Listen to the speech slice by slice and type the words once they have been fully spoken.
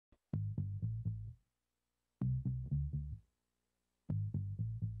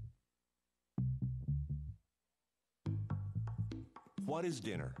What is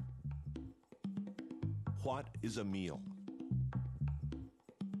dinner? What is a meal?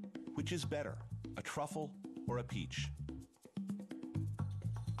 Which is better, a truffle or a peach?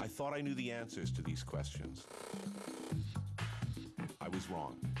 I thought I knew the answers to these questions. I was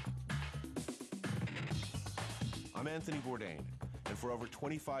wrong. I'm Anthony Bourdain, and for over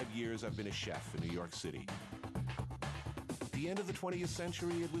 25 years I've been a chef in New York City. At the end of the 20th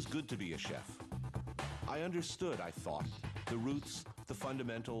century, it was good to be a chef. I understood, I thought, the roots, the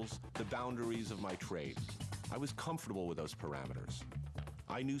fundamentals, the boundaries of my trade. I was comfortable with those parameters.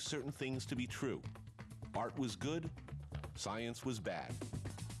 I knew certain things to be true. Art was good, science was bad.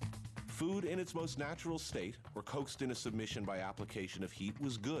 Food in its most natural state, or coaxed into submission by application of heat,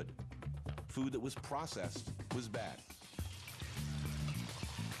 was good. Food that was processed was bad.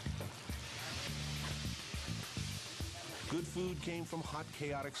 Good food came from hot,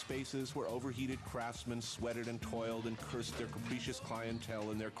 chaotic spaces where overheated craftsmen sweated and toiled and cursed their capricious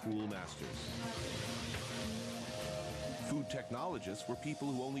clientele and their cruel masters. Food technologists were people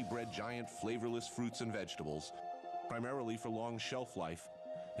who only bred giant, flavorless fruits and vegetables, primarily for long shelf life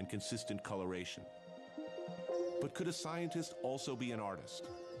and consistent coloration. But could a scientist also be an artist?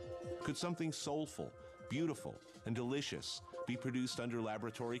 Could something soulful, beautiful, and delicious be produced under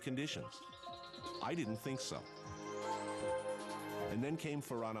laboratory conditions? I didn't think so. And then came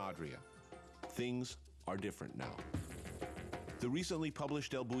Ferran Adriá. Things are different now. The recently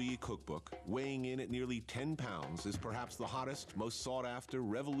published Bulli cookbook, weighing in at nearly 10 pounds, is perhaps the hottest, most sought-after,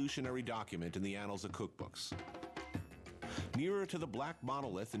 revolutionary document in the annals of cookbooks. Nearer to the black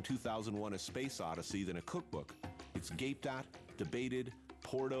monolith in 2001: A Space Odyssey than a cookbook, it's gaped at, debated,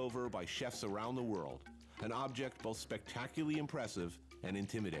 pored over by chefs around the world, an object both spectacularly impressive and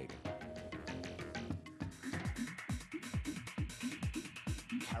intimidating.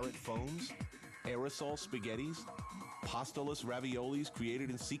 Carrot foams, aerosol spaghettis, pastoless raviolis created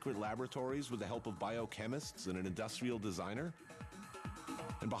in secret laboratories with the help of biochemists and an industrial designer.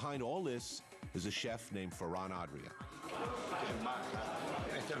 And behind all this is a chef named Ferran Adriá.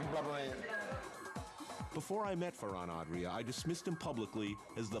 Before I met Ferran Adriá, I dismissed him publicly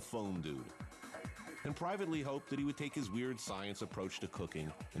as the phone dude, and privately hoped that he would take his weird science approach to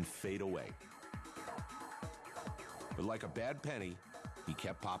cooking and fade away. But like a bad penny, he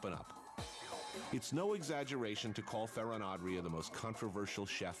kept popping up. It's no exaggeration to call Ferran Adriá the most controversial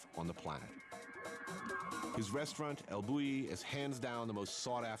chef on the planet. His restaurant, El Bulli, is hands down the most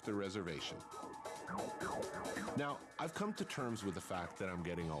sought-after reservation. Now, I've come to terms with the fact that I'm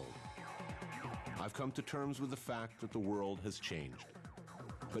getting old. I've come to terms with the fact that the world has changed.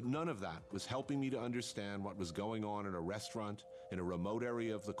 But none of that was helping me to understand what was going on in a restaurant in a remote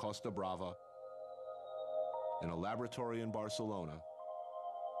area of the Costa Brava, in a laboratory in Barcelona,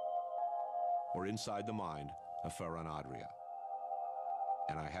 or inside the mind of Ferran Adriá.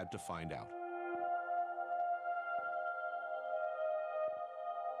 And I had to find out.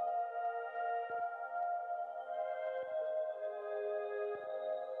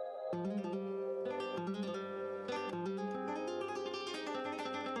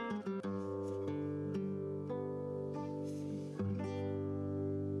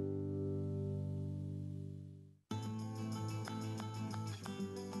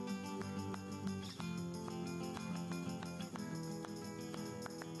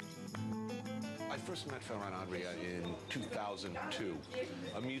 I first met Ferran Adriá in 2002.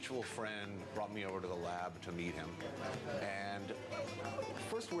 A mutual friend brought me over to the lab to meet him. And the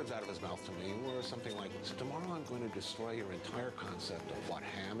first words out of his mouth to me were something like, "So tomorrow I'm going to destroy your entire concept of what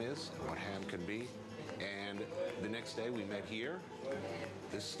ham is and what ham can be." And the next day we met here,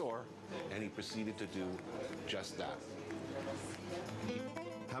 this store, and he proceeded to do just that.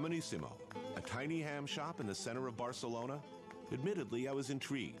 Hamanissimo, a tiny ham shop in the center of Barcelona. Admittedly, I was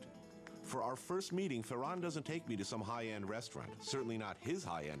intrigued. For our first meeting, Ferran doesn't take me to some high-end restaurant, certainly not his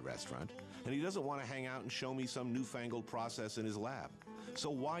high-end restaurant, and he doesn't want to hang out and show me some newfangled process in his lab.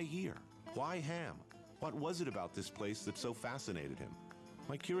 So why here? Why ham? What was it about this place that so fascinated him?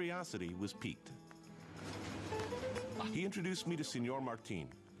 My curiosity was piqued. He introduced me to Senor Martin,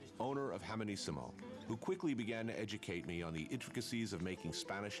 owner of Hamanissimo, who quickly began to educate me on the intricacies of making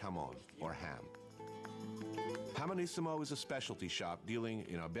Spanish jamón, or ham. Hamanissimo is a specialty shop dealing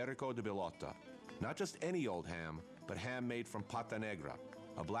in Iberico de Bellota. Not just any old ham, but ham made from pata negra,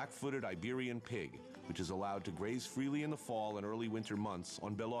 a black-footed Iberian pig, which is allowed to graze freely in the fall and early winter months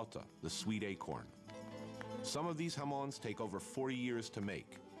on bellota, the sweet acorn. Some of these jamons take over 40 years to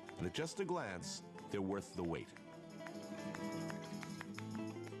make, and at just a glance, they're worth the wait.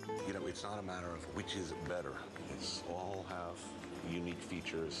 You know, it's not a matter of which is better. It's all have unique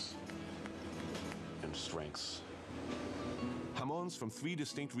features and strengths. Jamons comes from 3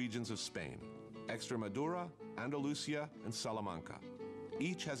 distinct regions of Spain: Extremadura, Andalusia, and Salamanca.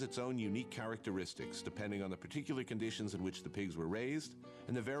 Each has its own unique characteristics depending on the particular conditions in which the pigs were raised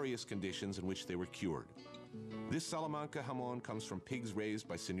and the various conditions in which they were cured. This Salamanca jamón comes from pigs raised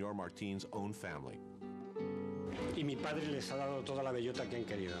by Señor Martín's own family. Y mi padre les ha dado toda la bellota que han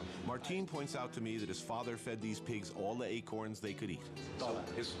querido. Martín points out to me that his father fed these pigs all the acorns they could eat.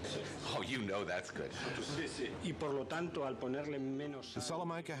 Oh, you know that's good. Y por lo tanto, al ponerle menos The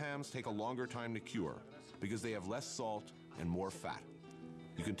Salamanca hams take a longer time to cure because they have less salt and more fat.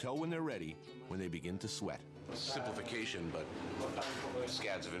 You can tell when they're ready when they begin to sweat. Simplification, but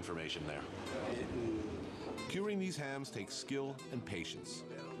scads of information there. Curing these hams takes skill and patience.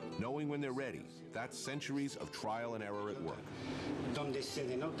 Knowing when they're ready, that's centuries of trial and error at work. donde se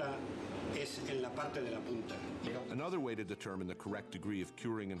denota es en la parte de la punta. Another way to determine the correct degree of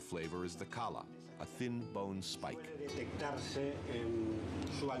curing and flavor is the cala, a thin bone spike. Puede detectarse en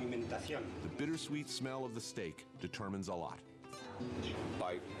su alimentación. The bittersweet smell of the steak determines a lot.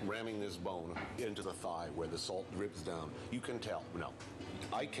 By ramming this bone into the thigh where the salt drips down, you can tell. No,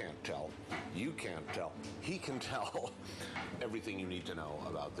 I can't tell. You can't tell. He can tell. Everything you need to know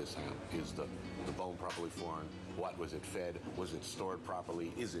about this ham. Is the bone properly formed? What was it fed? Was it stored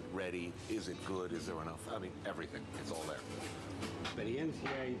properly? Is it ready? Is it good? Is there enough? I mean, everything. It's all there.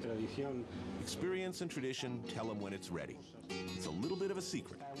 Experiencia y tradición. Experience and tradition tell them when it's ready. It's a little bit of a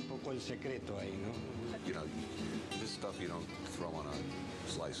secret. Un poco el secreto ahí, ¿no? You know, this stuff you don't throw on a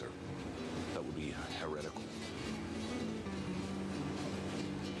slicer. That would be heretical.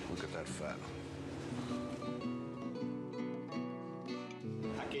 Look at that fat.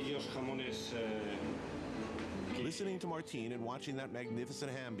 Aquellos jamones Listening to Martín and watching that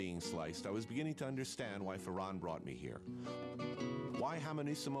magnificent ham being sliced, I was beginning to understand why Ferran brought me here. Why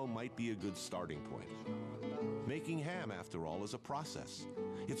Hamonissimo might be a good starting point. Making ham, after all, is a process.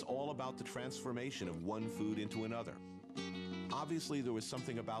 It's all about the transformation of one food into another. Obviously, there was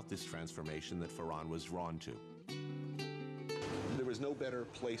something about this transformation that Ferran was drawn to. There is no better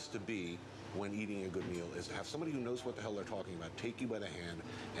place to be when eating a good meal is to have somebody who knows what the hell they're talking about take you by the hand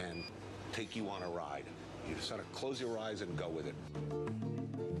and take you on a ride. You just sort of close your eyes and go with it.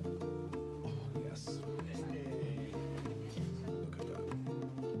 Oh, yes. Look at that.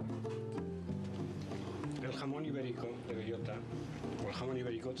 El jamón ibérico de bellota, o el jamón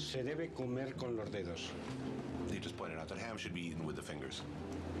ibérico, se debe comer con los dedos. You just pointed out that ham should be eaten with the fingers.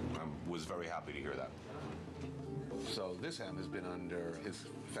 I was very happy to hear that. So this ham has been under his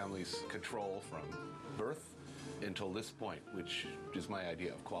family's control from birth until this point, which is my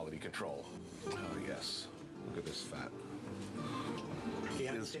idea of quality control. Oh, yes. Look at this fat.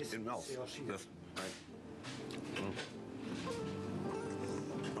 It melts. This, right?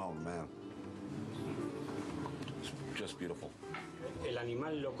 Oh, man. It's just beautiful. El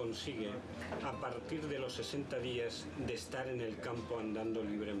animal lo consigue a partir de los 60 días de estar en el campo andando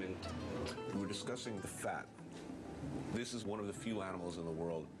libremente. We were discussing the fat. This is one of the few animals in the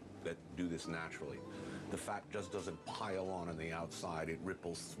world that do this naturally. The fat just doesn't pile on the outside, it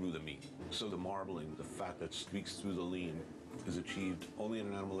ripples through the meat. So the marbling, the fat that streaks through the lean, is achieved only in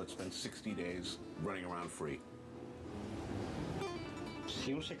an animal that spends 60 days running around free.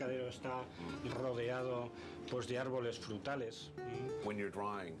 Si un secadero está rodeado pues, de árboles frutales, When you're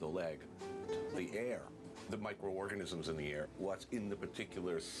drying the leg, the air, the microorganisms in the air, what's in the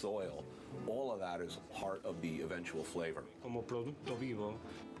particular soil, all of that is part of the eventual flavor. como producto vivo,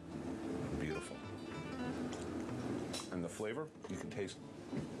 Beautiful. And the flavor, you can taste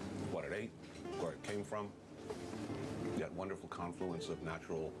what it ate, where it came from. That wonderful confluence of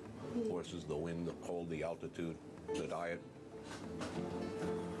natural forces, the wind, the cold, the altitude, the diet.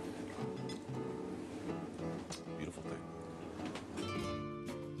 Beautiful thing.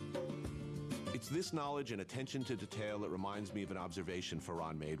 It's this knowledge and attention to detail that reminds me of an observation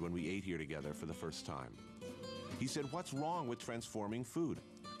Ferran made when we ate here together for the first time. He said, what's wrong with transforming food?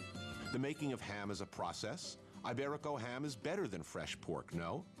 The making of ham is a process. Iberico ham is better than fresh pork,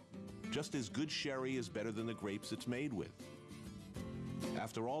 no? Just as good sherry is better than the grapes it's made with.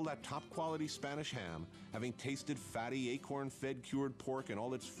 After all that top-quality Spanish ham, having tasted fatty, acorn-fed cured pork in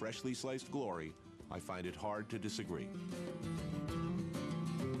all its freshly sliced glory, I find it hard to disagree.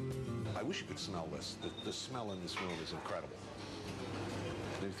 I wish you could smell this. The smell in this room is incredible.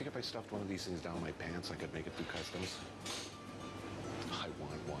 Do you think if I stuffed one of these things down my pants, I could make it through customs? I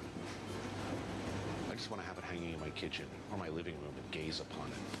want one. I just want to have it hanging in my kitchen or my living room and gaze upon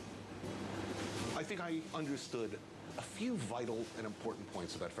it. I think I understood a few vital and important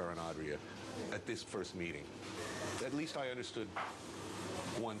points about Ferran Adriá at this first meeting. At least I understood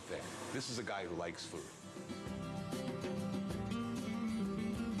one thing. This is a guy who likes food.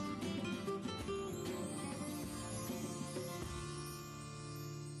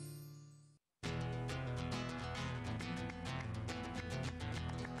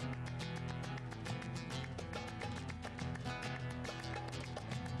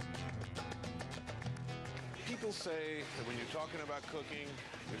 People say that when you're talking about cooking,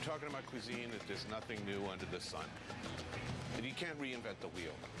 you're talking about cuisine, that there's nothing new under the sun. That you can't reinvent the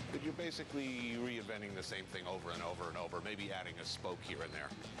wheel. That you're basically reinventing the same thing over and over and over, maybe adding a spoke here and there.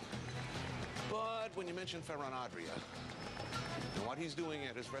 But when you mention Ferran Adriá and what he's doing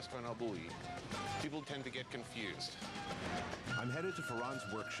at his restaurant El Bulli, people tend to get confused. I'm headed to Ferran's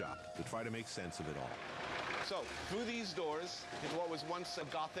workshop to try to make sense of it all. So, through these doors is what was once a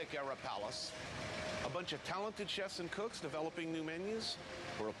Gothic-era palace. A bunch of talented chefs and cooks developing new menus,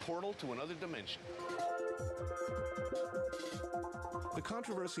 or a portal to another dimension. The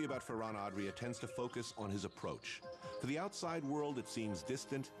controversy about Ferran Adriá tends to focus on his approach. For the outside world, it seems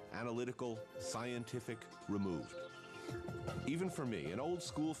distant, analytical, scientific, removed. Even for me, an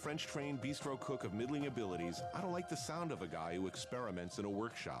old-school French-trained bistro cook of middling abilities, I don't like the sound of a guy who experiments in a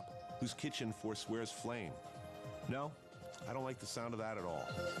workshop, whose kitchen forswears flame. No, I don't like the sound of that at all.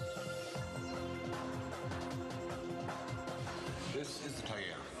 This is the taller.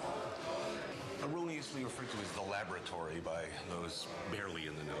 Erroneously referred to as the laboratory by those barely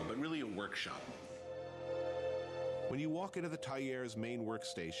in the know, but really a workshop. When you walk into the tailler's main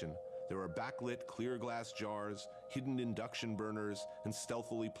workstation, there are backlit clear glass jars, hidden induction burners, and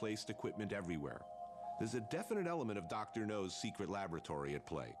stealthily placed equipment everywhere. There's a definite element of Dr. No's secret laboratory at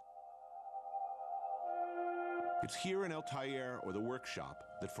play. It's here in El Taller, or the workshop,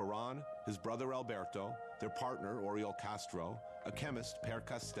 that Ferran, his brother Alberto, their partner Oriol Castro, a chemist Per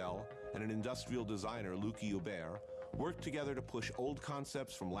Castel, and an industrial designer Lucky Hubert work together to push old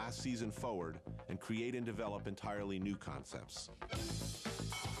concepts from last season forward and create and develop entirely new concepts.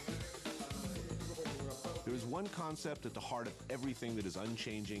 There is one concept at the heart of everything that is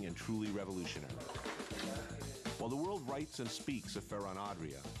unchanging and truly revolutionary. While the world writes and speaks of Ferran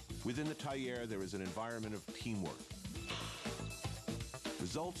Adriá, within the taller there is an environment of teamwork.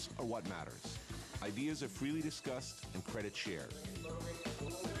 Results are what matters. Ideas are freely discussed and credit shared.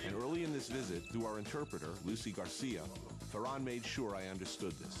 And early in this visit, through our interpreter, Lucy Garcia, Ferran made sure I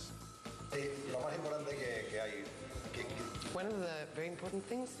understood this. One of the very important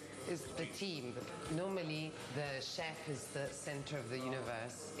things is the team. Normally, the chef is the center of the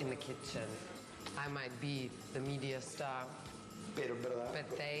universe in the kitchen. I might be the media star,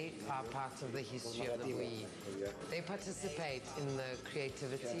 but they are part of the history of the Bulli. They participate in the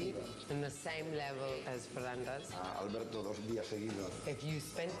creativity in the same level as Ferran does. Alberto 2 días seguidos. If you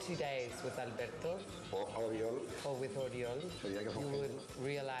spent 2 days with Alberto or with Oriol, you would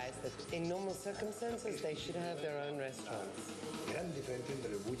realize that in normal circumstances they should have their own restaurants. Gran diferencia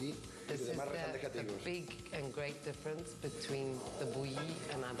entre el Bulli y This los is demás restaurantes the creativos. big and great difference between the Bulli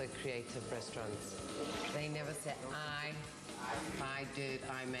and other creative restaurants. They never say, I did,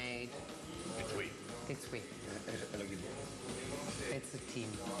 I made. It's we. It's we. Es el equipo. It's a team.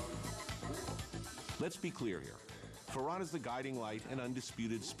 Let's be clear here. Ferran is the guiding light and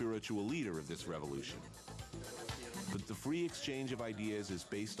undisputed spiritual leader of this revolution. But the free exchange of ideas is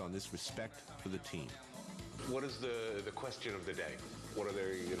based on this respect for the team. What is the question of the day? What are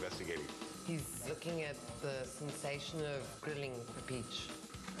they investigating? He's looking at the sensation of grilling a peach.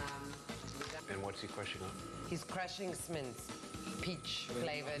 And what's he crushing up? He's crushing smins,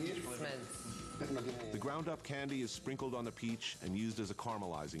 peach-flavored smins. The ground-up candy is sprinkled on the peach and used as a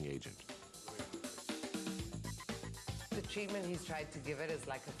caramelizing agent. The treatment he's tried to give it is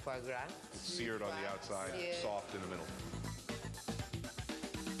like a foie gras. Seared on the outside, Seared. soft in the middle.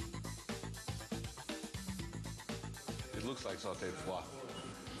 It looks like sautéed foie.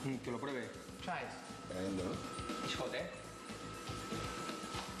 Que lo pruebe. Try it. Tremendo, ¿no? Es hot, ¿eh?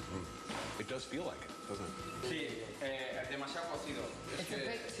 It does feel like it, doesn't it? Sí, demasiado cocido. It's a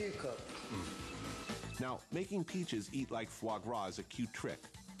bit too cooked. Now, making peaches eat like foie gras is a cute trick,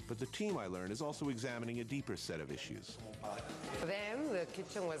 but the team, I learned, is also examining a deeper set of issues. For them, the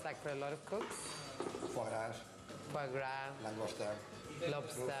kitchen was like for a lot of cooks. Foie gras, Foie gras, langosta.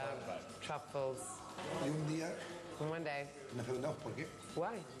 lobster, truffles. Y un día And one day, nos preguntamos por qué.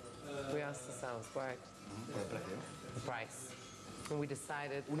 why? We asked ourselves, why? Por el precio. The price. And we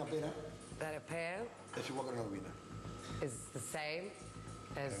decided Una pera that a pear es igual que una urbina. is the same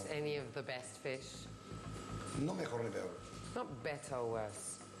as any of the best fish. No mejor ni peor. Not better or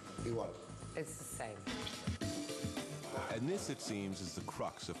worse. Igual. It's the same. And this, it seems, is the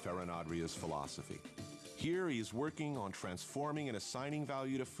crux of Ferran Adriá's philosophy. Here he is working on transforming and assigning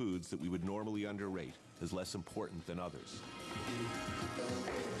value to foods that we would normally underrate as less important than others.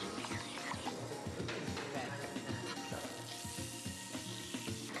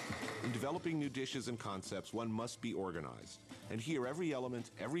 In developing new dishes and concepts, one must be organized. And here, every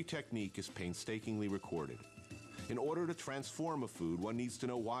element, every technique is painstakingly recorded. In order to transform a food, one needs to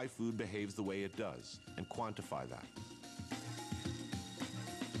know why food behaves the way it does and quantify that.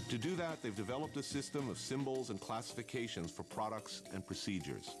 To do that, they've developed a system of symbols and classifications for products and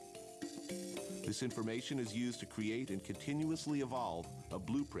procedures. This information is used to create and continuously evolve a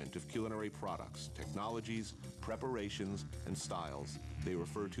blueprint of culinary products, technologies, preparations, and styles they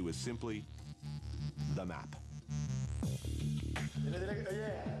refer to as simply the map.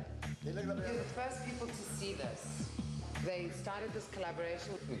 You're the first people to see this. They started this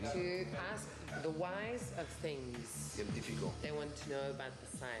collaboration to ask the whys of things. Científico. They want to know about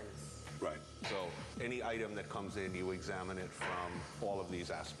the science. Right. So any item that comes in, you examine it from all of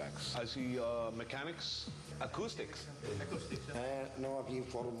these aspects. I see mechanics, acoustics. No, aquí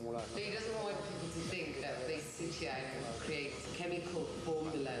fórmula. So he doesn't want people to think that they sit here and create chemical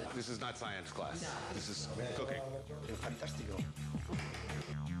formula. This is not science class. This is cooking. Es fantástico.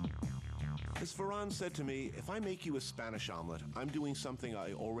 As Ferran said to me, if I make you a Spanish omelet, I'm doing something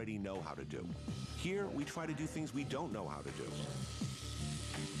I already know how to do. Here, we try to do things we don't know how to do.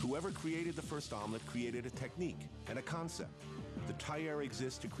 Whoever created the first omelet created a technique and a concept. The taller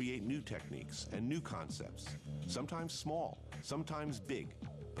exists to create new techniques and new concepts, sometimes small, sometimes big,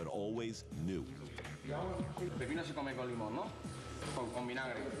 but always new. Pepino se come con limón, ¿no? Con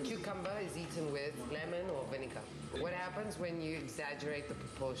vinagre. Cucumber is eaten with lemon or vinegar. What happens when you exaggerate the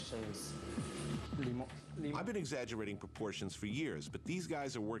proportions? I've been exaggerating proportions for years, but these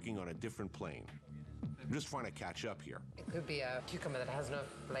guys are working on a different plane. I'm just trying to catch up here. It could be a cucumber that has no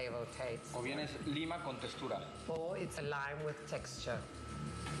flavor or taste. O bien es lima con textura. Or it's a lime with texture.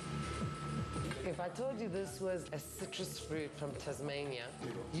 If I told you this was a citrus fruit from Tasmania,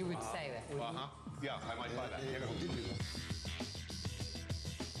 you would say that, wouldn't you? Yeah, I might buy that.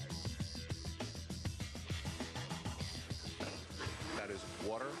 That is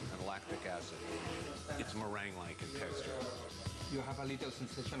water and lactic acid. It's meringue-like in texture. You have a little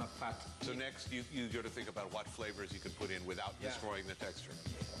sensation of fat. So next, you got to think about what flavors you can put in without destroying the texture.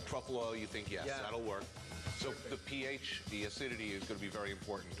 Truffle oil, you think, yes, that'll work. So the pH, the acidity is going to be very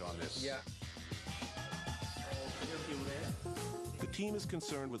important on this. Yeah. The team is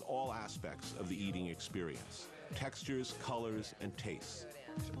concerned with all aspects of the eating experience: textures, colors, and tastes.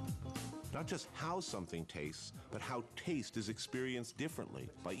 Not just how something tastes, but how taste is experienced differently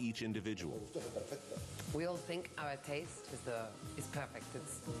by each individual. We all think our taste is perfect.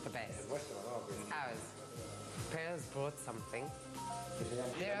 It's the best. Ours. Parents brought something.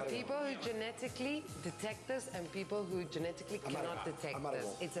 There are people who genetically detect this and people who genetically cannot detect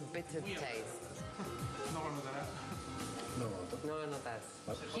this. It's a bitter taste. No lo notas.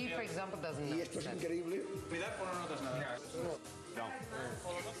 He, for example, doesn't Y know. esto es increíble. No.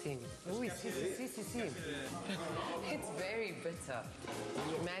 Sí. Uy, sí. It's very bitter.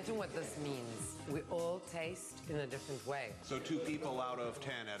 Imagine what this means. We all taste in a different way. So 2 people out of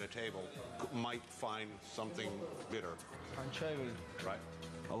 10 at a table might find something bitter, right?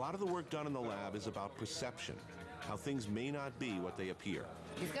 A lot of the work done in the lab is about perception, how things may not be what they appear.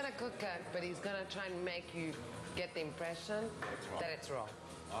 He's gonna cook it, but he's gonna try and make you get the impression that it's wrong.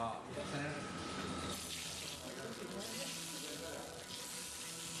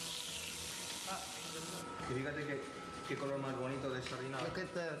 Y fíjate qué color más bonito de sardina. Look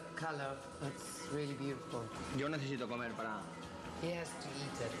at the color. It's really beautiful. Yo necesito comer para... He has to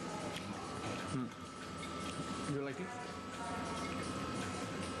eat it. You like it?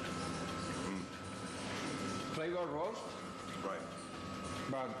 Flavor roast. Right.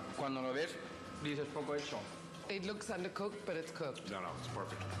 But cuando lo ves, dices poco hecho. It looks undercooked, but it's cooked. No, it's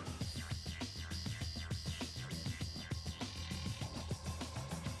perfect.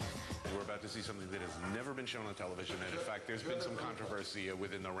 We're about to see something that has never been shown on television, and in fact, there's been some controversy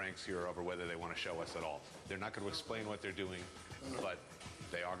within the ranks here over whether they want to show us at all. They're not going to explain what they're doing, but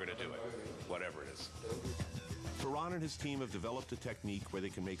they are going to do it, whatever it is. Ferran and his team have developed a technique where they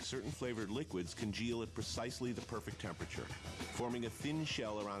can make certain flavored liquids congeal at precisely the perfect temperature, forming a thin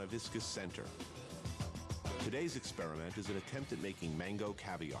shell around a viscous center. Today's experiment is an attempt at making mango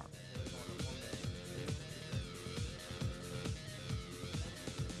caviar.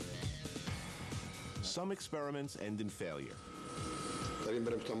 Some experiments end in failure. Está bien,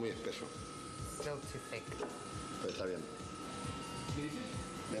 pero está muy espeso. Still too thick. Pero está bien.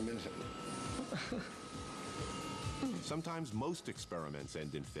 Bien. Sometimes most experiments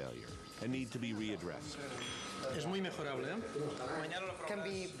end in failure and need to be readdressed. Es muy mejorable, ¿eh? Can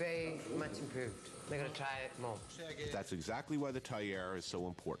be very much improved. We're gonna try it more. That's exactly why the taller is so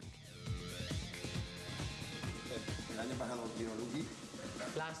important. El año pasado vino Lucky,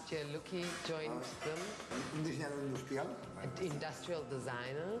 Last year, Lucky joined them, un diseñador industrial. an industrial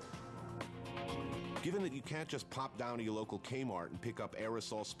designer. Given that you can't just pop down to your local Kmart and pick up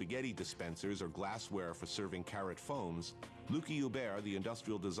aerosol spaghetti dispensers or glassware for serving carrot foams, Lucky Hubert, the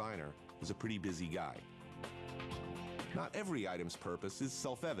industrial designer, is a pretty busy guy. Not every item's purpose is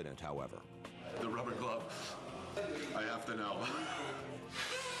self-evident, however. The rubber glove. I have to know.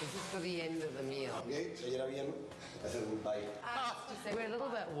 This is for the end of the meal. Okay, se llena bien, hacer un pie. We're a little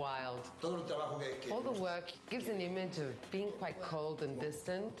bit wild. Todo el trabajo que All the work gives an image of being quite cold and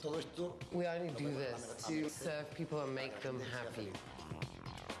distant. todo esto We only do this to serve people and make them happy.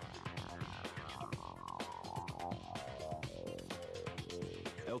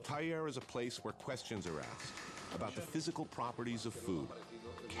 El Taller is a place where questions are asked about the physical properties of food.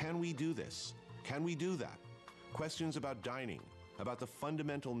 Can we do this? Can we do that? Questions about dining, about the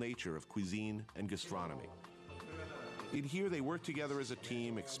fundamental nature of cuisine and gastronomy. In here, they work together as a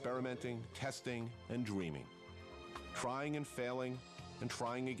team, experimenting, testing, and dreaming. Trying and failing, and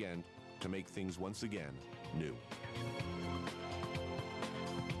trying again to make things once again new.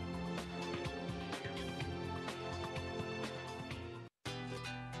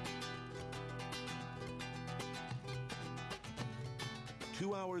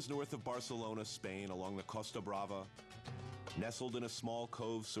 Two hours north of Barcelona, Spain, along the Costa Brava, nestled in a small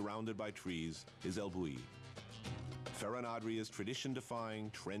cove surrounded by trees, is El Bulli, Ferran Adriá's tradition-defying,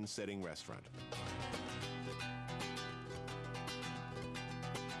 trend-setting restaurant.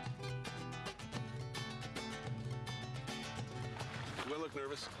 Do I look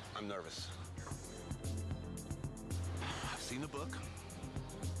nervous? I'm nervous. I've seen the book.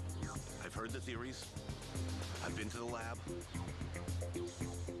 I've heard the theories. I've been to the lab.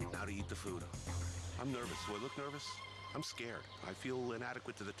 Now to eat the food. I'm nervous. Do I look nervous? I'm scared. I feel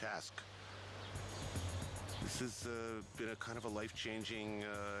inadequate to the task. This has been a kind of a life-changing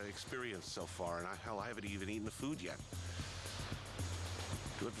experience so far, and I haven't even eaten the food yet.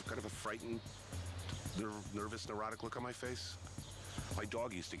 Do I have kind of a frightened, nervous, neurotic look on my face? My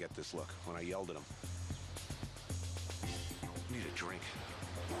dog used to get this look when I yelled at him. I need a drink.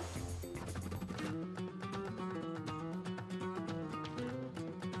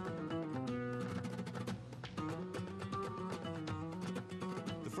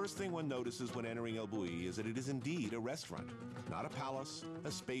 The first thing one notices when entering El Bulli is that it is indeed a restaurant, not a palace,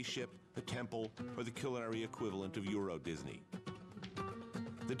 a spaceship, a temple, or the culinary equivalent of Euro Disney.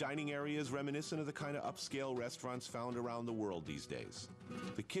 The dining area is reminiscent of the kind of upscale restaurants found around the world these days.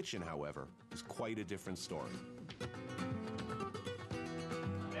 The kitchen, however, is quite a different story.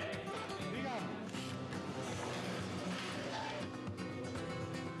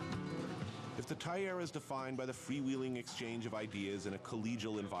 If the taller is defined by the freewheeling exchange of ideas in a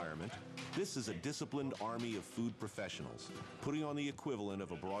collegial environment, this is a disciplined army of food professionals, putting on the equivalent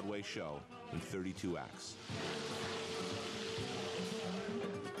of a Broadway show in 32 acts.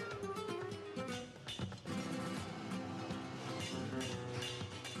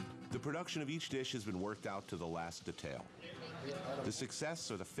 The production of each dish has been worked out to the last detail. The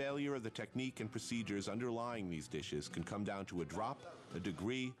success or the failure of the technique and procedures underlying these dishes can come down to a drop, a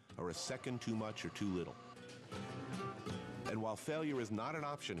degree, or a second too much or too little. And while failure is not an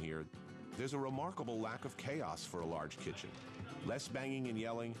option here, there's a remarkable lack of chaos for a large kitchen. Less banging and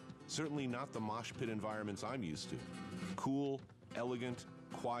yelling, certainly not the mosh pit environments I'm used to. Cool, elegant,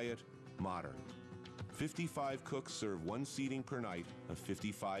 quiet, modern. 55 cooks serve one seating per night of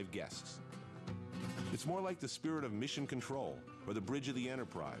 55 guests. It's more like the spirit of Mission Control or the Bridge of the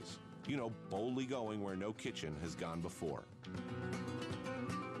Enterprise. You know, boldly going where no kitchen has gone before.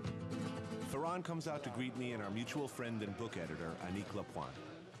 Ferran comes out to greet me and our mutual friend and book editor, Annick Lapointe,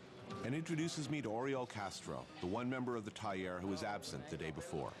 and introduces me to Oriol Castro, the one member of the Taller who was absent the day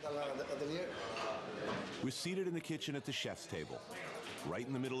before. We're seated in the kitchen at the chef's table, right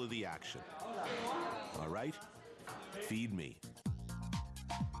in the middle of the action. All right, feed me.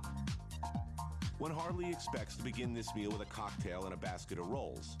 One hardly expects to begin this meal with a cocktail and a basket of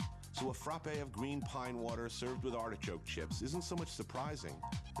rolls, so a frappe of green pine water served with artichoke chips isn't so much surprising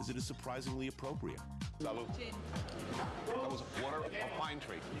as it is surprisingly appropriate. Salud. That was water, a pine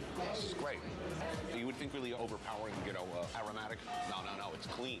tree. This is great. You would think really overpowering, you know, aromatic. No, it's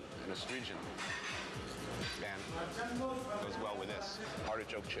clean and astringent. And goes well with this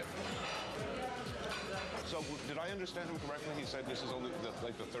artichoke chip. So, did I understand him correctly? He said this is only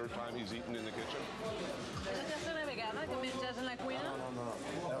like the third time he's eaten in the kitchen? És la tercera vegada que menges en la cuina?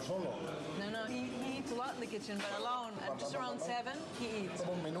 No, solo. No, he eats a lot in the kitchen, but alone, at just around 7, he eats.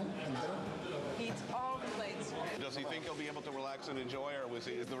 Como un menú entero. He eats all the plates. Does he think he'll be able to relax and enjoy, or is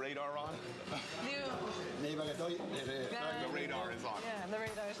the radar on? You, Me iba que estoy. The radar is on. yeah, the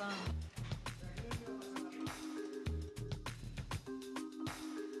radar is on.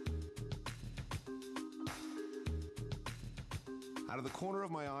 Out of the corner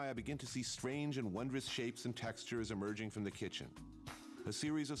of my eye, I begin to see strange and wondrous shapes and textures emerging from the kitchen. A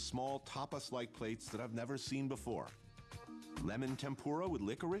series of small tapas-like plates that I've never seen before. Lemon tempura with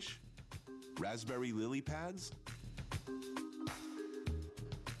licorice? Raspberry lily pads?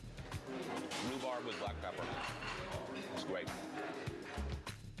 Rhubarb with black pepper. It's great.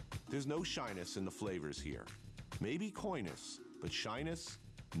 There's no shyness in the flavors here. Maybe coyness, but shyness,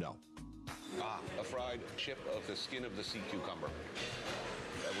 no. A fried chip of the skin of the sea cucumber.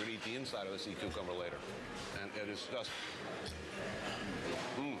 We're gonna eat the inside of the sea cucumber later. And it is just,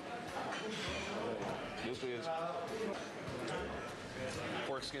 This is,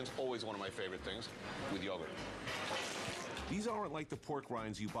 pork skin's always one of my favorite things with yogurt. These aren't like the pork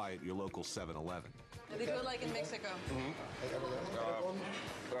rinds you buy at your local 7-Eleven. They do it like in Mexico.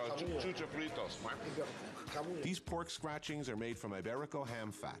 Chucho fritos. These pork scratchings are made from Iberico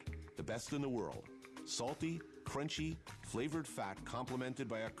ham fat, the best in the world. Salty, crunchy, flavored fat complemented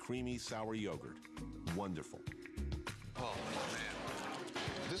by a creamy, sour yogurt. Wonderful. Oh, man.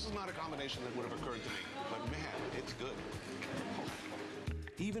 This is not a combination that would have occurred to me, but man, it's good.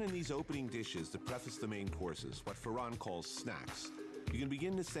 Even in these opening dishes that preface the main courses, what Ferran calls snacks, you can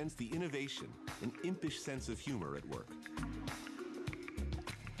begin to sense the innovation and impish sense of humor at work.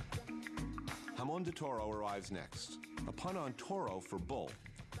 Jamón de Toro arrives next, a pun on toro for bull.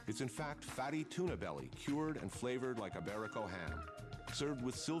 It's in fact fatty tuna belly, cured and flavored like Iberico ham, served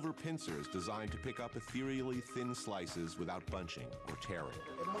with silver pincers designed to pick up ethereally thin slices without bunching or tearing.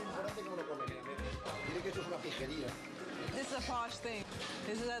 This is a posh thing.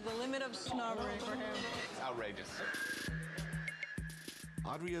 This is at the limit of snobbery for him. It's outrageous.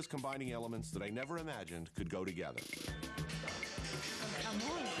 Adriá's combining elements that I never imagined could go together. Come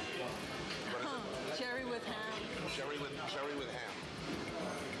on. Cherry with ham. Cherry with ham.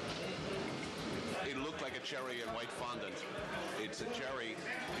 It looked like a cherry and white fondant. It's a cherry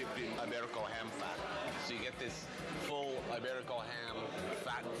dipped in Iberico ham fat. So you get this full Iberico ham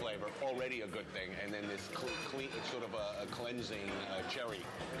fat flavor, already a good thing, and then this clean, sort of a cleansing cherry.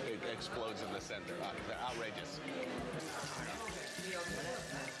 It explodes in the center. They're outrageous.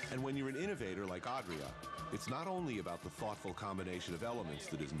 And when you're an innovator like Adriá, it's not only about the thoughtful combination of elements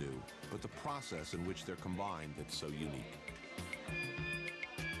that is new, but the process in which they're combined that's so unique.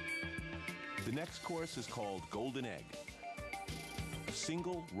 The next course is called Golden Egg. A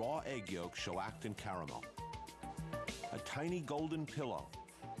single raw egg yolk shellacked in caramel. A tiny golden pillow.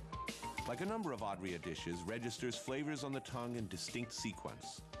 Like a number of Adriá dishes, registers flavors on the tongue in distinct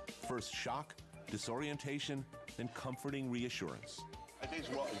sequence. First shock, disorientation, then comforting reassurance. I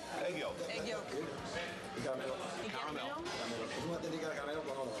taste raw egg yolk. Egg yolk. Caramel.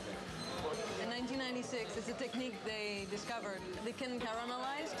 In 1996, it's a technique they discovered. They can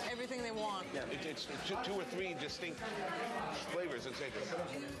caramelize everything they want. Yeah, it's two or three distinct flavors and savors.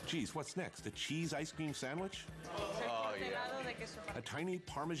 Geez, what's next? A cheese ice cream sandwich? Oh, yeah. A tiny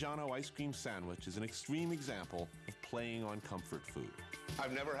Parmigiano ice cream sandwich is an extreme example of playing on comfort food.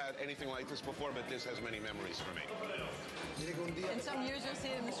 I've never had anything like this before, but this has many memories for me. In some years, you'll see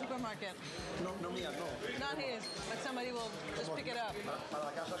it in the supermarket. Not his, but somebody will just pick it up.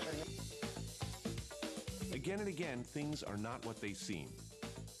 Again and again, things are not what they seem.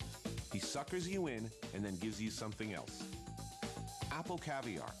 He suckers you in and then gives you something else. Apple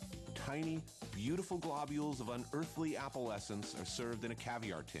caviar. Tiny, beautiful globules of unearthly apple essence are served in a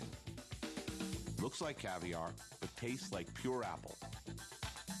caviar tin. Looks like caviar, but tastes like pure apple.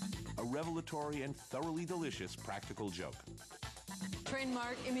 A revelatory and thoroughly delicious practical joke.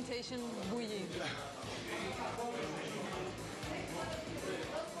 Trademark imitation Bulli.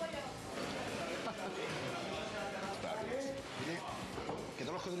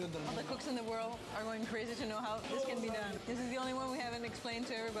 All the cooks in the world are going crazy to know how this can be done. This is the only one we haven't explained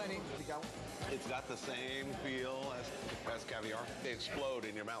to everybody. It's got the same feel as caviar. They explode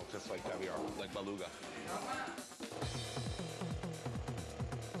in your mouth just like caviar, like beluga.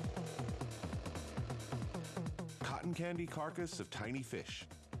 Cotton candy carcass of tiny fish.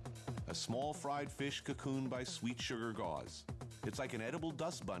 A small fried fish cocooned by sweet sugar gauze. It's like an edible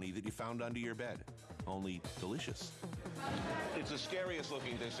dust bunny that you found under your bed, only delicious. It's the scariest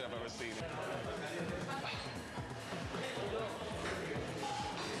looking dish I've ever seen.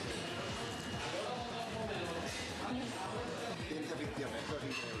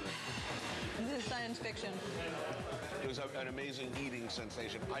 This is science fiction. It was an amazing eating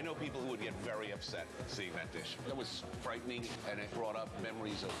sensation. I know people who would get very upset seeing that dish. That was frightening, and it brought up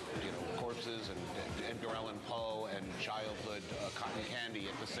memories of, corpses and Edgar Allan Poe and childhood cotton candy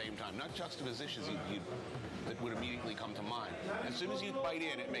at the same time. Not juxtapositions that would immediately come to mind. As soon as you bite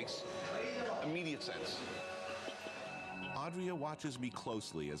in, it makes immediate sense. Adriá watches me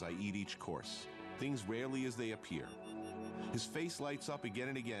closely as I eat each course, things rarely as they appear. His face lights up again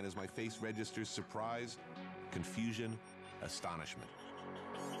and again as my face registers surprise, confusion, astonishment.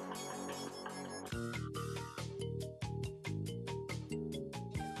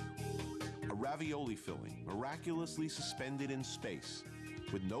 A ravioli filling, miraculously suspended in space,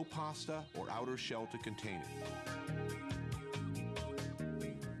 with no pasta or outer shell to contain it.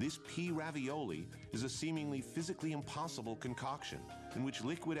 This pea ravioli is a seemingly physically impossible concoction in which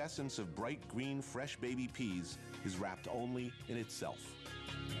liquid essence of bright green fresh baby peas is wrapped only in itself.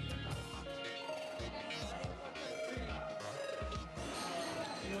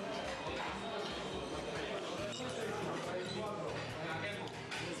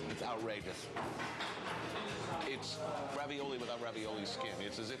 It's outrageous. It's ravioli without ravioli skin.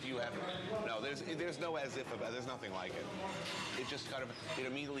 It's as if you had, no, there's no as if about it. There's nothing like it. It just kind of, it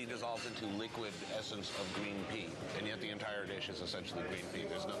immediately dissolves into liquid essence of green pea, and yet the entire dish is essentially green pea.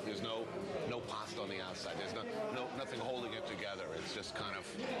 There's no pasta on the outside. There's nothing holding it together. It's just kind of.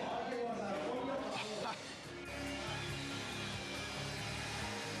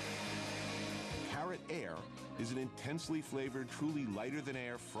 Carrot air is an intensely flavored, truly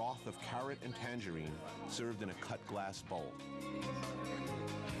lighter-than-air froth of carrot and tangerine served in a cut glass bowl.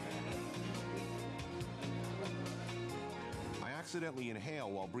 I accidentally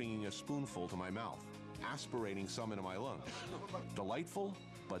inhale while bringing a spoonful to my mouth, aspirating some into my lungs. Delightful,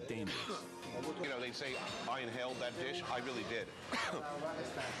 but dangerous. You know, they say, I inhaled that dish. I really did.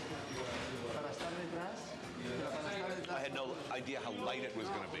 I had no idea how light it was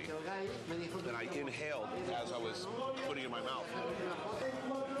going to be. And I inhaled as I was putting it in my mouth.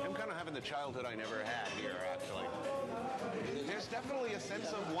 I'm kind of having the childhood I never had here, actually. There's definitely a sense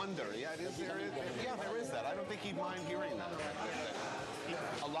of wonder. Yeah, there is that. I don't think you'd mind hearing that.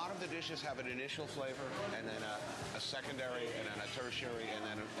 A lot of the dishes have an initial flavor, and then a secondary, and then a tertiary,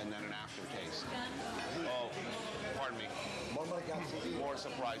 and then an aftertaste. Oh, pardon me. More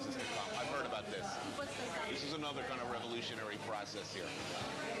surprises to come. I've heard about this. This is another kind of revolutionary process here.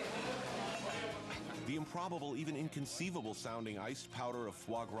 The improbable, even inconceivable sounding iced powder of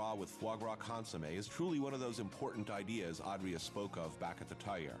foie gras with foie gras consomme is truly one of those important ideas Adriá spoke of back at the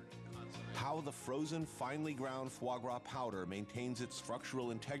tailleur. How the frozen, finely ground foie gras powder maintains its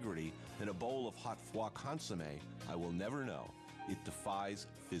structural integrity in a bowl of hot foie consomme, I will never know. It defies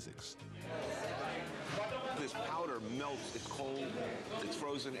physics. This powder melts, it's cold, it's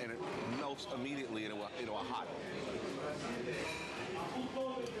frozen, and it melts immediately into a hot.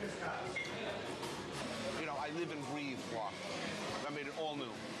 You know, I live and breathe foie. I made it all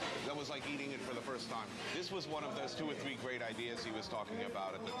new. That was like eating it for the first time. This was one of those 2 or 3 great ideas he was talking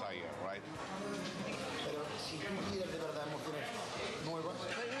about at the tailleur, right?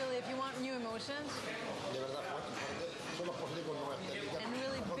 But really, if you want new emotions, and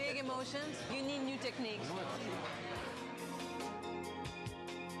really big emotions, you need new techniques.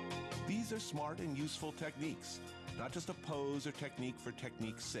 These are smart and useful techniques, not just a pose or technique for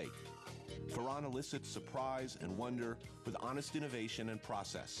technique's sake. Ferran elicits surprise and wonder with honest innovation and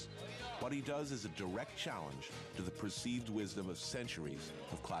process. What he does is a direct challenge to the perceived wisdom of centuries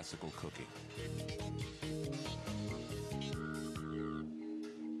of classical cooking.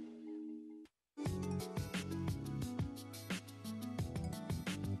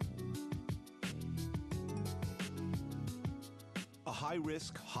 A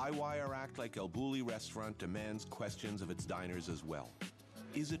high-risk, high-wire act like El Bulli restaurant demands questions of its diners as well.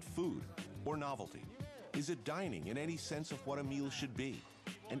 Is it food or novelty? Is it dining in any sense of what a meal should be?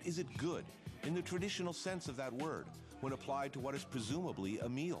 And is it good in the traditional sense of that word when applied to what is presumably a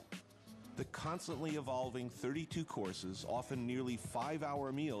meal? The constantly evolving 32 courses, often nearly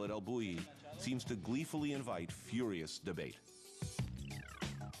 5-hour meal at El Bulli seems to gleefully invite furious debate.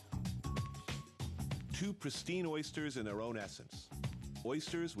 2 pristine oysters in their own essence.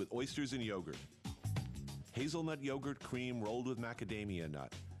 Oysters with oysters and yogurt. Hazelnut yogurt cream rolled with macadamia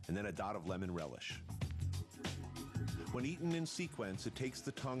nut, and then a dot of lemon relish. When eaten in sequence, it takes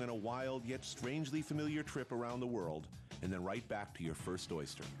the tongue on a wild yet strangely familiar trip around the world, and then right back to your first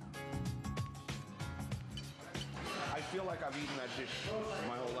oyster. I feel like I've eaten that dish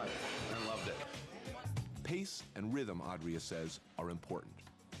my whole life and loved it. Pace and rhythm, Adriá says, are important.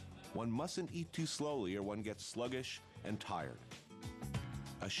 One mustn't eat too slowly or one gets sluggish and tired.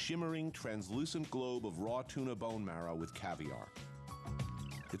 A shimmering, translucent globe of raw tuna bone marrow with caviar.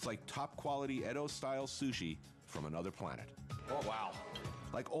 It's like top-quality Edo-style sushi from another planet. Oh, wow.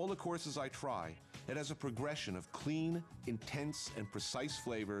 Like all the courses I try, it has a progression of clean, intense, and precise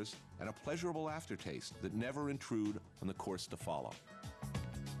flavors and a pleasurable aftertaste that never intrude on the course to follow.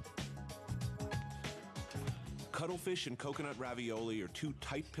 Cuttlefish and coconut ravioli are two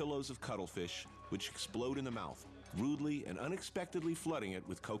tight pillows of cuttlefish which explode in the mouth, rudely and unexpectedly flooding it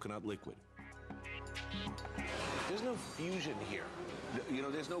with coconut liquid. There's no fusion here. You know,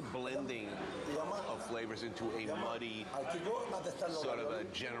 there's no blending of flavors into a muddy, sort of a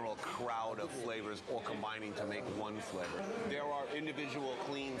general crowd of flavors all combining to make one flavor. There are individual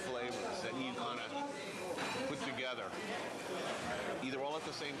clean flavors that you kind of put together, either all at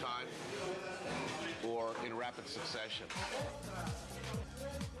the same time or in rapid succession.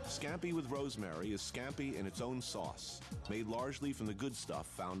 Scampi with rosemary is scampi in its own sauce, made largely from the good stuff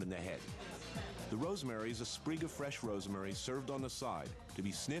found in the head. The rosemary is a sprig of fresh rosemary served on the side to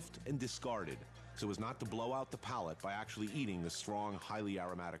be sniffed and discarded so as not to blow out the palate by actually eating the strong, highly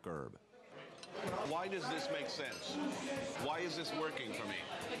aromatic herb. Why does this make sense? Why is this working for me?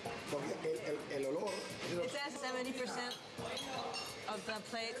 It says 70% of the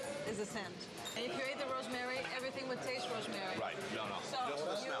plate is a scent. And if you ate the rosemary, everything would taste rosemary. Right, no, So just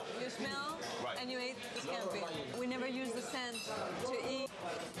the smell. You smell, Right. and you ate the scampi. We never use the scent to eat,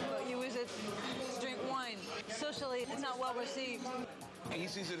 but you use it to drink wine. Socially, it's not well received. He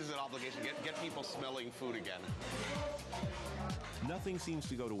sees it as an obligation. Get people smelling food again. Nothing seems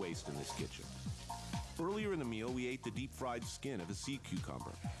to go to waste in this kitchen. Earlier in the meal, we ate the deep-fried skin of a sea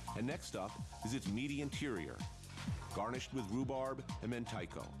cucumber. And next up is its meaty interior, garnished with rhubarb and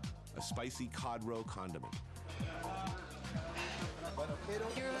mentaiko, a spicy cod roe condiment.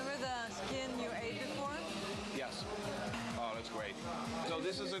 Do you remember the skin you ate before? Yes. Oh, that's great. So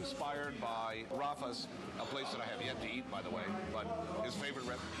this is inspired by Rafa's, a place that I have yet to eat, by the way, but his favorite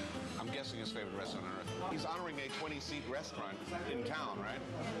I'm guessing his favorite restaurant on earth. He's honoring a 20-seat restaurant in town, right?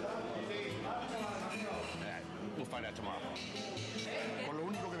 We'll find out tomorrow. Con lo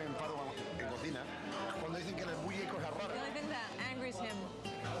único que me enfado en cocina es cuando dicen que en el bulli hay cosas The raras. only thing that angers him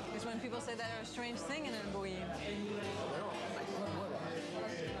is when people say that there's a strange thing in El Bulli.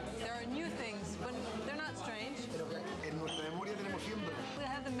 There are new things, but they're not strange. Pero que en nuestra memoria tenemos siempre. We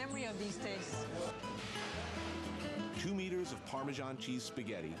have the memory of these tastes. 2 meters of Parmesan cheese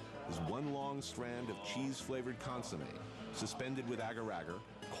spaghetti is one long strand of cheese-flavored consomme, suspended with agar-agar,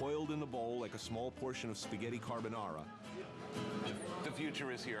 coiled in the bowl like a small portion of spaghetti carbonara. The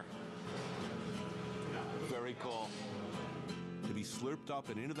future is here. Very cool. To be slurped up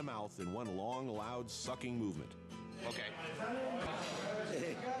and into the mouth in one long, loud, sucking movement. Okay.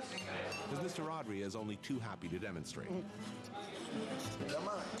 Because Mr. Adriá is only too happy to demonstrate.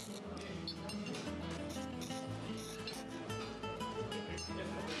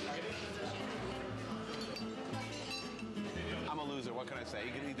 I'm a loser. What can I say?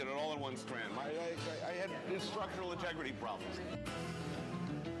 He did it all in one strand. I had structural integrity problems.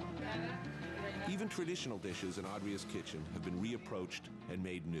 Even traditional dishes in Adriá's kitchen have been reapproached and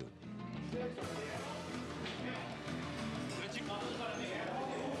made new.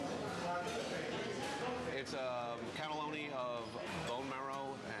 It's a cannelloni of bone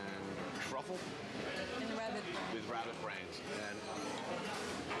marrow and truffle And rabbit. with rabbit brains. And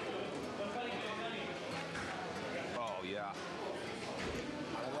oh yeah,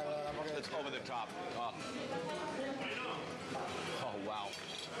 it's over the top. Oh wow.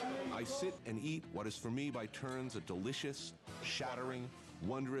 I sit and eat what is for me by turns a delicious, shattering,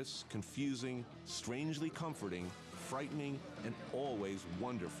 wondrous, confusing, strangely comforting, frightening, and always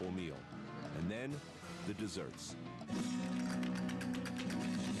wonderful meal. And then the desserts.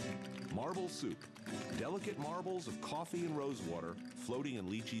 Marble soup. Delicate marbles of coffee and rosewater floating in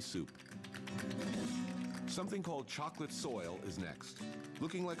lychee soup. Something called chocolate soil is next,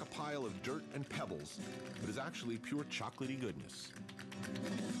 looking like a pile of dirt and pebbles, but is actually pure chocolatey goodness.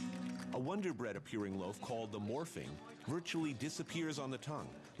 A Wonder Bread appearing loaf called the morphing virtually disappears on the tongue,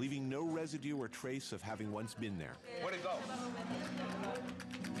 leaving no residue or trace of having once been there. Where'd it go?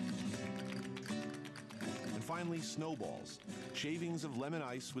 And finally, snowballs, shavings of lemon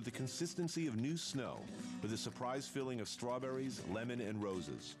ice with the consistency of new snow, with a surprise filling of strawberries, lemon, and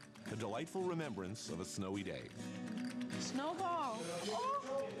roses. A delightful remembrance of a snowy day. Snowball.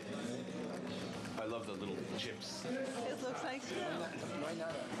 Oh, I love the little chips. it looks like snow.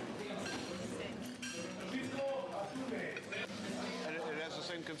 And it has the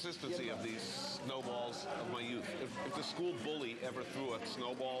same consistency of these snowballs of my youth. If the school bully ever threw a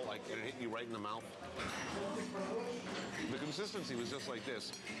snowball, like, and it hit you right in the mouth, the consistency was just like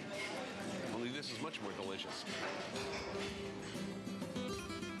this. Only this is much more delicious.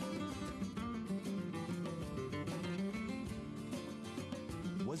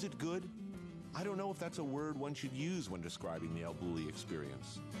 Was it good? I don't know if that's a word one should use when describing the El Bulli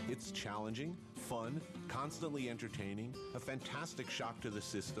experience. It's challenging, fun, constantly entertaining, a fantastic shock to the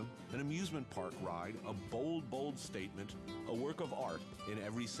system, an amusement park ride, a bold, bold statement, a work of art in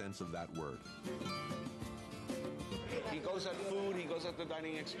every sense of that word. He goes at food, he goes at the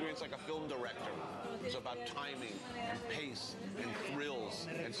dining experience like a film director. It's about timing and pace and thrills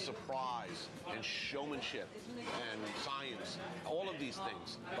and surprise and showmanship and science, all of these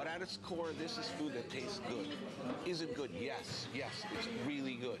things. But at its core, this is food that tastes good. Is it good? Yes, yes, it's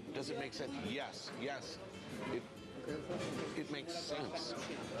really good. Does it make sense? Yes, yes. It makes sense.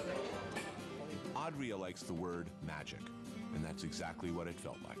 Adriá likes the word magic, and that's exactly what it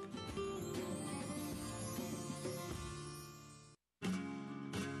felt like.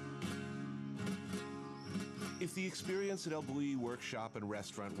 If the experience at El Bulli workshop and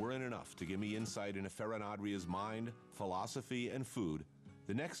restaurant weren't enough to give me insight into Ferran Adriá's mind, philosophy, and food,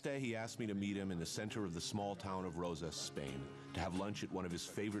 the next day he asked me to meet him in the center of the small town of Roses, Spain, to have lunch at one of his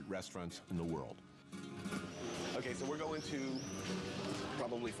favorite restaurants in the world. Okay, so we're going to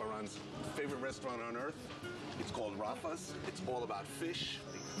probably Ferran's favorite restaurant on earth. It's called Rafa's. It's all about fish,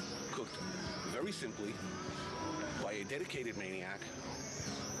 cooked very simply by a dedicated maniac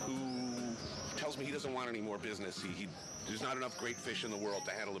who tells me he doesn't want any more business. There's not enough great fish in the world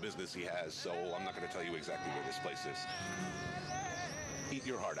to handle the business he has, so I'm not going to tell you exactly where this place is. Eat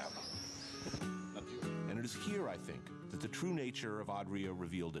your heart out. And it is here, I think, that the true nature of Adriá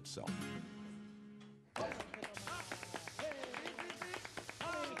revealed itself.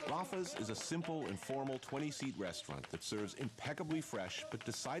 Rafa's is a simple, informal 20-seat restaurant that serves impeccably fresh but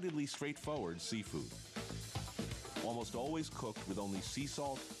decidedly straightforward seafood. Almost always cooked with only sea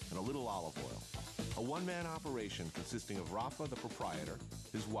salt and a little olive oil. A one-man operation consisting of Rafa, the proprietor,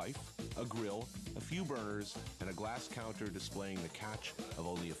 his wife, a grill, a few burners, and a glass counter displaying the catch of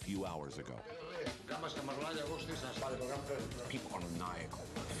only a few hours ago. People are maniacal,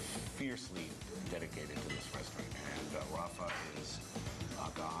 fiercely dedicated to this restaurant. And Rafa is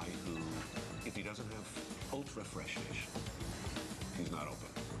a guy who, if he doesn't have ultra-fresh fish, he's not open,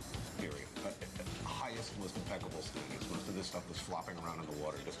 period. Highest, most impeccable standards. Most of this stuff was flopping around in the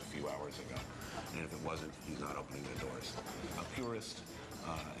water just a few hours ago. And if it wasn't, he's not opening the doors. A purist,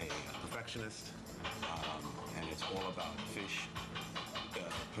 a perfectionist, and it's all about fish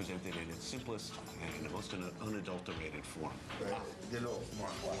presented in its simplest and most unadulterated form.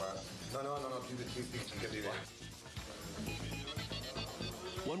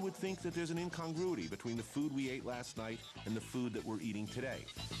 One would think that there's an incongruity between the food we ate last night and the food that we're eating today.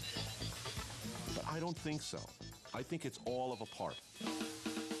 But I don't think so. I think it's all of a part.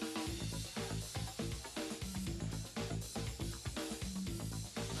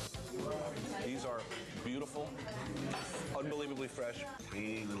 These are beautiful, unbelievably fresh.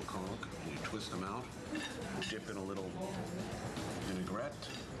 Tiny little conch. You twist them out, dip in a little vinaigrette,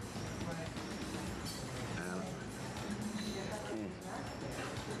 and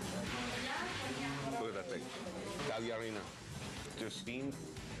look at that thing. Tagliarina. They're steamed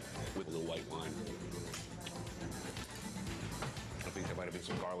with a little white wine. I think there might have been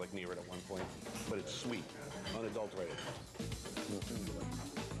some garlic near it at one point, but it's sweet, unadulterated.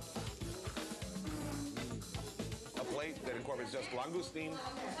 A plate that incorporates just langoustine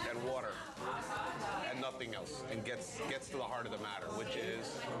and water and nothing else, and gets to the heart of the matter, which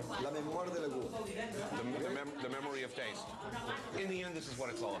is La mémoire de la goût. the memory of taste. In the end, this is what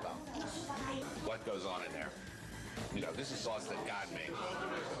it's all about. What goes on in there. You know, this is sauce that God made.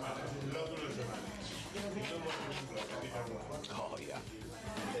 Oh, yeah.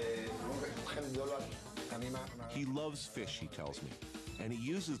 He loves fish, he tells me, and he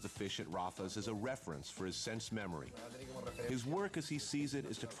uses the fish at Rafa's as a reference for his sense memory. His work, as he sees it,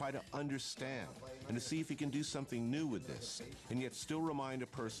 is to try to understand and to see if he can do something new with this, and yet still remind a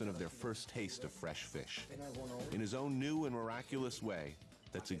person of their first taste of fresh fish. In his own new and miraculous way,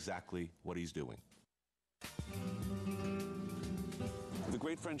 that's exactly what he's doing. The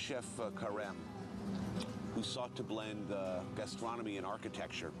great French chef Carême, who sought to blend gastronomy and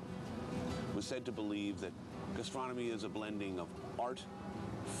architecture, was said to believe that gastronomy is a blending of art,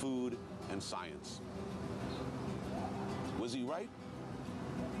 food, and science. Was he right?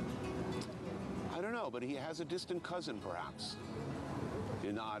 I don't know, but he has a distant cousin, perhaps,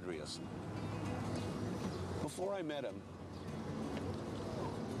 in Adriá. Before I met him,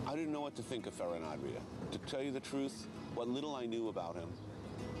 I didn't know what to think of Ferran Adriá. To tell you the truth, what little I knew about him,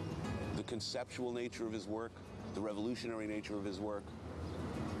 the conceptual nature of his work, the revolutionary nature of his work,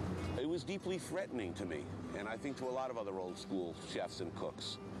 it was deeply threatening to me, and I think to a lot of other old school chefs and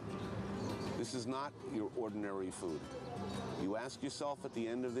cooks. This is not your ordinary food. You ask yourself at the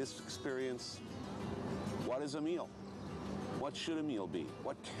end of this experience, what is a meal? What should a meal be?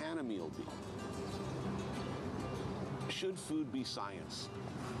 What can a meal be? Should food be science?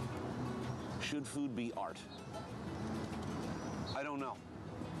 Should food be art? I don't know.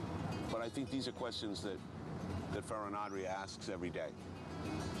 But I think these are questions that Ferran Adriá asks every day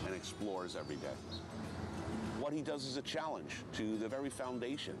and explores every day. What he does is a challenge to the very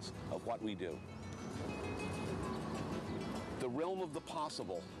foundations of what we do. The realm of the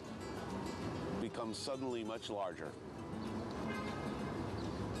possible becomes suddenly much larger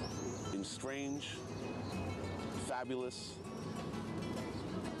in strange, fabulous,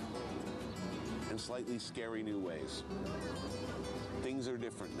 and slightly scary new ways. Things are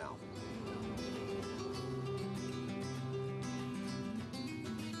different now.